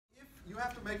you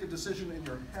have to make a decision in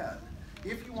your head.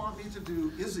 If you want me to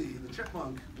do Izzy the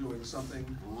chipmunk doing something,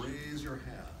 raise your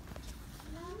hand.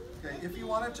 Okay, if you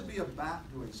want it to be a bat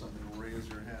doing something, raise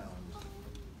your hand.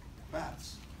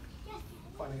 Bats.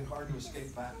 Finding it hard to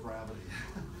escape bat gravity.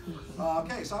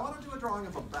 Okay, so I want to do a drawing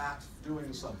of a bat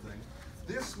doing something.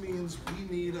 This means we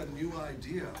need a new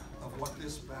idea of what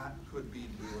this bat could be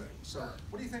doing. So,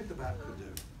 what do you think the bat could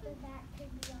do? The bat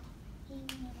could be hanging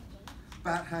in a cave.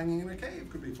 Bat hanging in a cave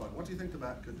could be fun. What do you think the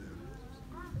bat could do?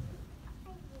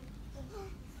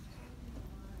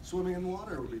 Swimming in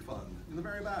water would be fun. In the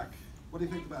very back, what do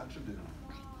you think the bat should do?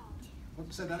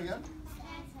 Say that again?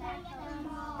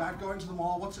 Bat going to the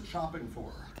mall. What's it shopping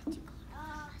for?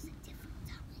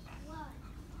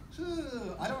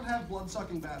 I don't have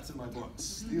blood-sucking bats in my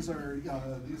books. These are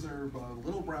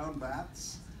little brown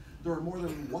bats. There are more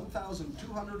than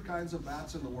 1,200 kinds of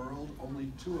bats in the world.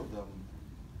 Only 2 of them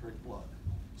drink blood.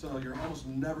 So you're almost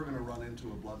never going to run into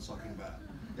a blood-sucking bat.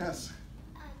 Yes?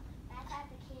 Bats at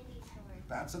the candy store.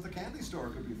 Bats at the candy store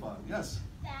could be fun. Yes?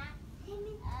 Bat in a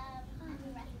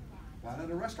restaurant. Bat at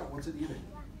a restaurant. What's it eating?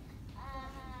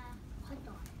 Hot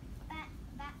dog.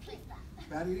 Bat pizza.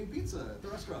 Bat eating pizza at the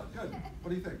restaurant. Good. What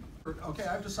do you think? Okay,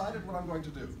 I've decided what I'm going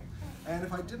to do. And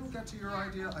if I didn't get to your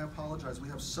idea, I apologize. We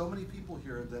have so many people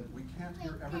here that we can't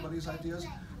hear everybody's ideas.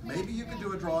 Maybe you can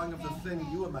do a drawing of the thing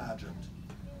you imagined.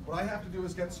 What I have to do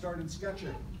is get started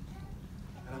sketching.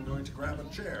 And I'm going to grab a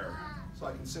chair so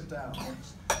I can sit down.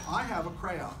 I have a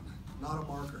crayon, not a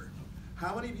marker.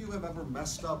 How many of you have ever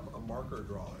messed up a marker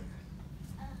drawing?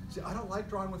 See, I don't like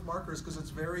drawing with markers because it's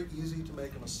very easy to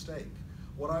make a mistake.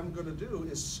 What I'm going to do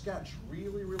is sketch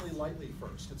really, really lightly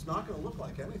first. It's not going to look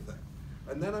like anything.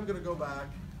 And then I'm going to go back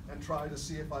and try to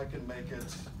see if I can make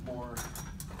it more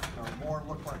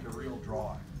look like a real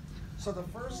drawing. So the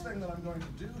first thing that I'm going to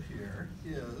do here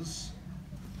is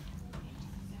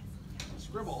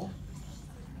scribble.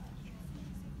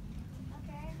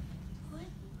 Okay.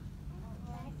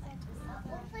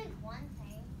 Looks like one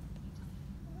thing.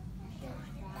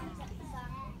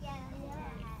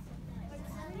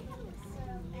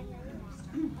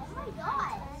 Oh my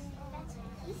god!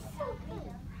 He's so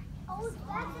good. Oh,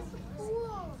 that's so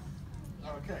cool.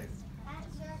 Okay. That's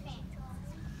surfing.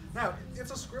 Now,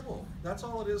 it's a scribble. That's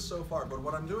all it is so far. But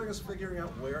what I'm doing is figuring out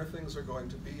where things are going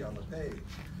to be on the page.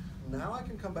 Now I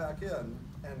can come back in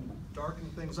and darken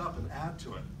things up and add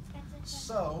to it.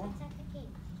 So,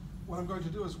 what I'm going to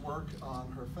do is work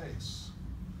on her face.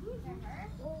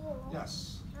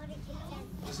 Yes.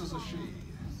 This is a she.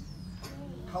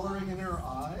 Coloring in her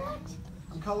eye.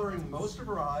 I'm coloring most of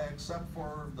her eye except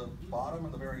for the bottom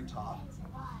and the very top.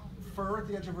 Fur at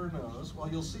the edge of her nose. Well,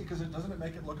 you'll see, because doesn't it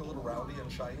make it look a little roundy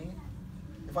and shiny?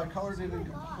 If I colored it in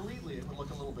completely, it would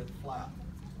look a little bit flat.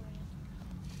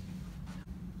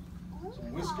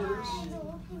 Some whiskers.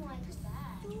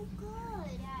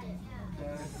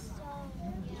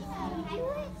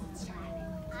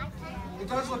 Okay. It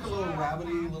does look a little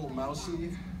rabbity, a little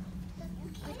mousy.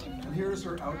 And here's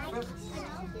her outfit.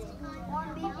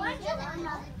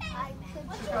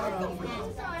 She's got an outfit.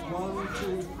 1,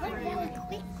 2,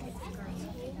 3.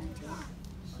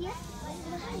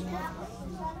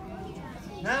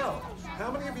 Now,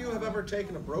 how many of you have ever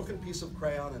taken a broken piece of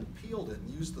crayon and peeled it and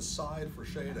used the side for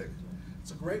shading?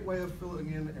 It's a great way of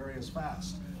filling in areas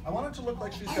fast. I want it to look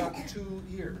like she's got 2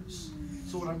 ears.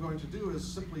 So what I'm going to do is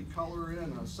simply color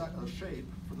in a shape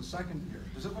for the second ear.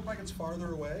 Does it look like it's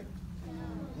farther away?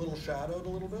 A little shadowed a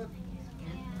little bit?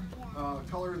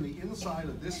 Color in the inside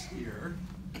of this ear.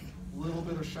 A little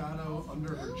bit of shadow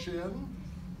under her chin,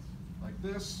 like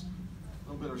this.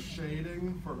 A little bit of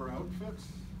shading for her outfit.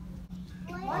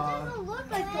 Why does it look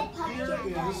like a pumpkin?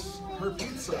 Here is her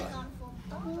pizza.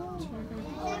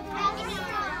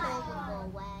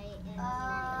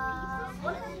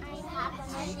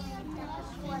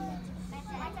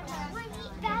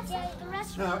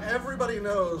 Now everybody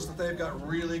knows that they've got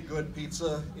really good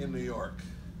pizza in New York.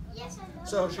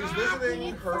 So she's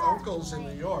visiting her uncles in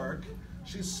New York.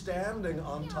 She's standing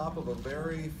on top of a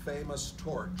very famous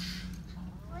torch.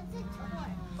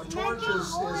 A torch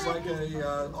is like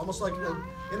almost like,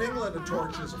 in England a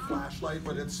torch is a flashlight,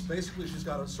 but it's basically she's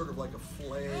got a sort of like a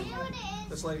flame.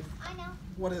 It's like,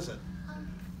 what is it?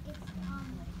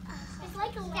 It's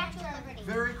like a Statue of Liberty.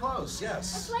 Very close,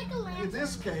 yes. It's like a lantern. In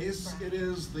this case, it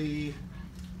is the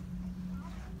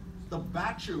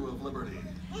Statue of Liberty.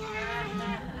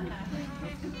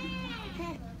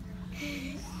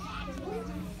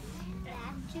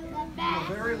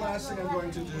 The very last thing I'm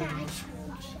going to do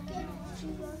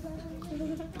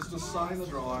is to sign the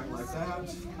drawing like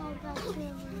that.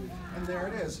 And there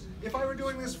it is. If I were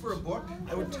doing this for a book,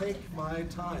 I would take my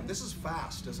time. This is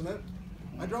fast, isn't it?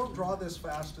 I don't draw this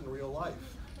fast in real life.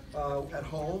 At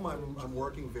home, I'm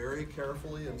working very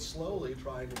carefully and slowly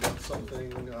trying to get something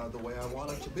the way I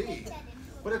want it to be.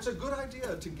 But it's a good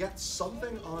idea to get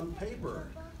something on paper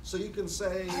so you can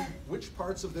say which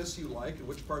parts of this you like and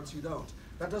which parts you don't.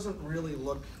 That doesn't really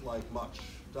look like much,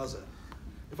 does it?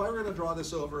 If I were going to draw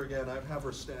this over again, I'd have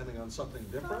her standing on something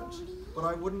different, but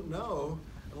I wouldn't know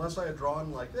unless I had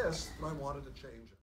drawn like this that I wanted to change.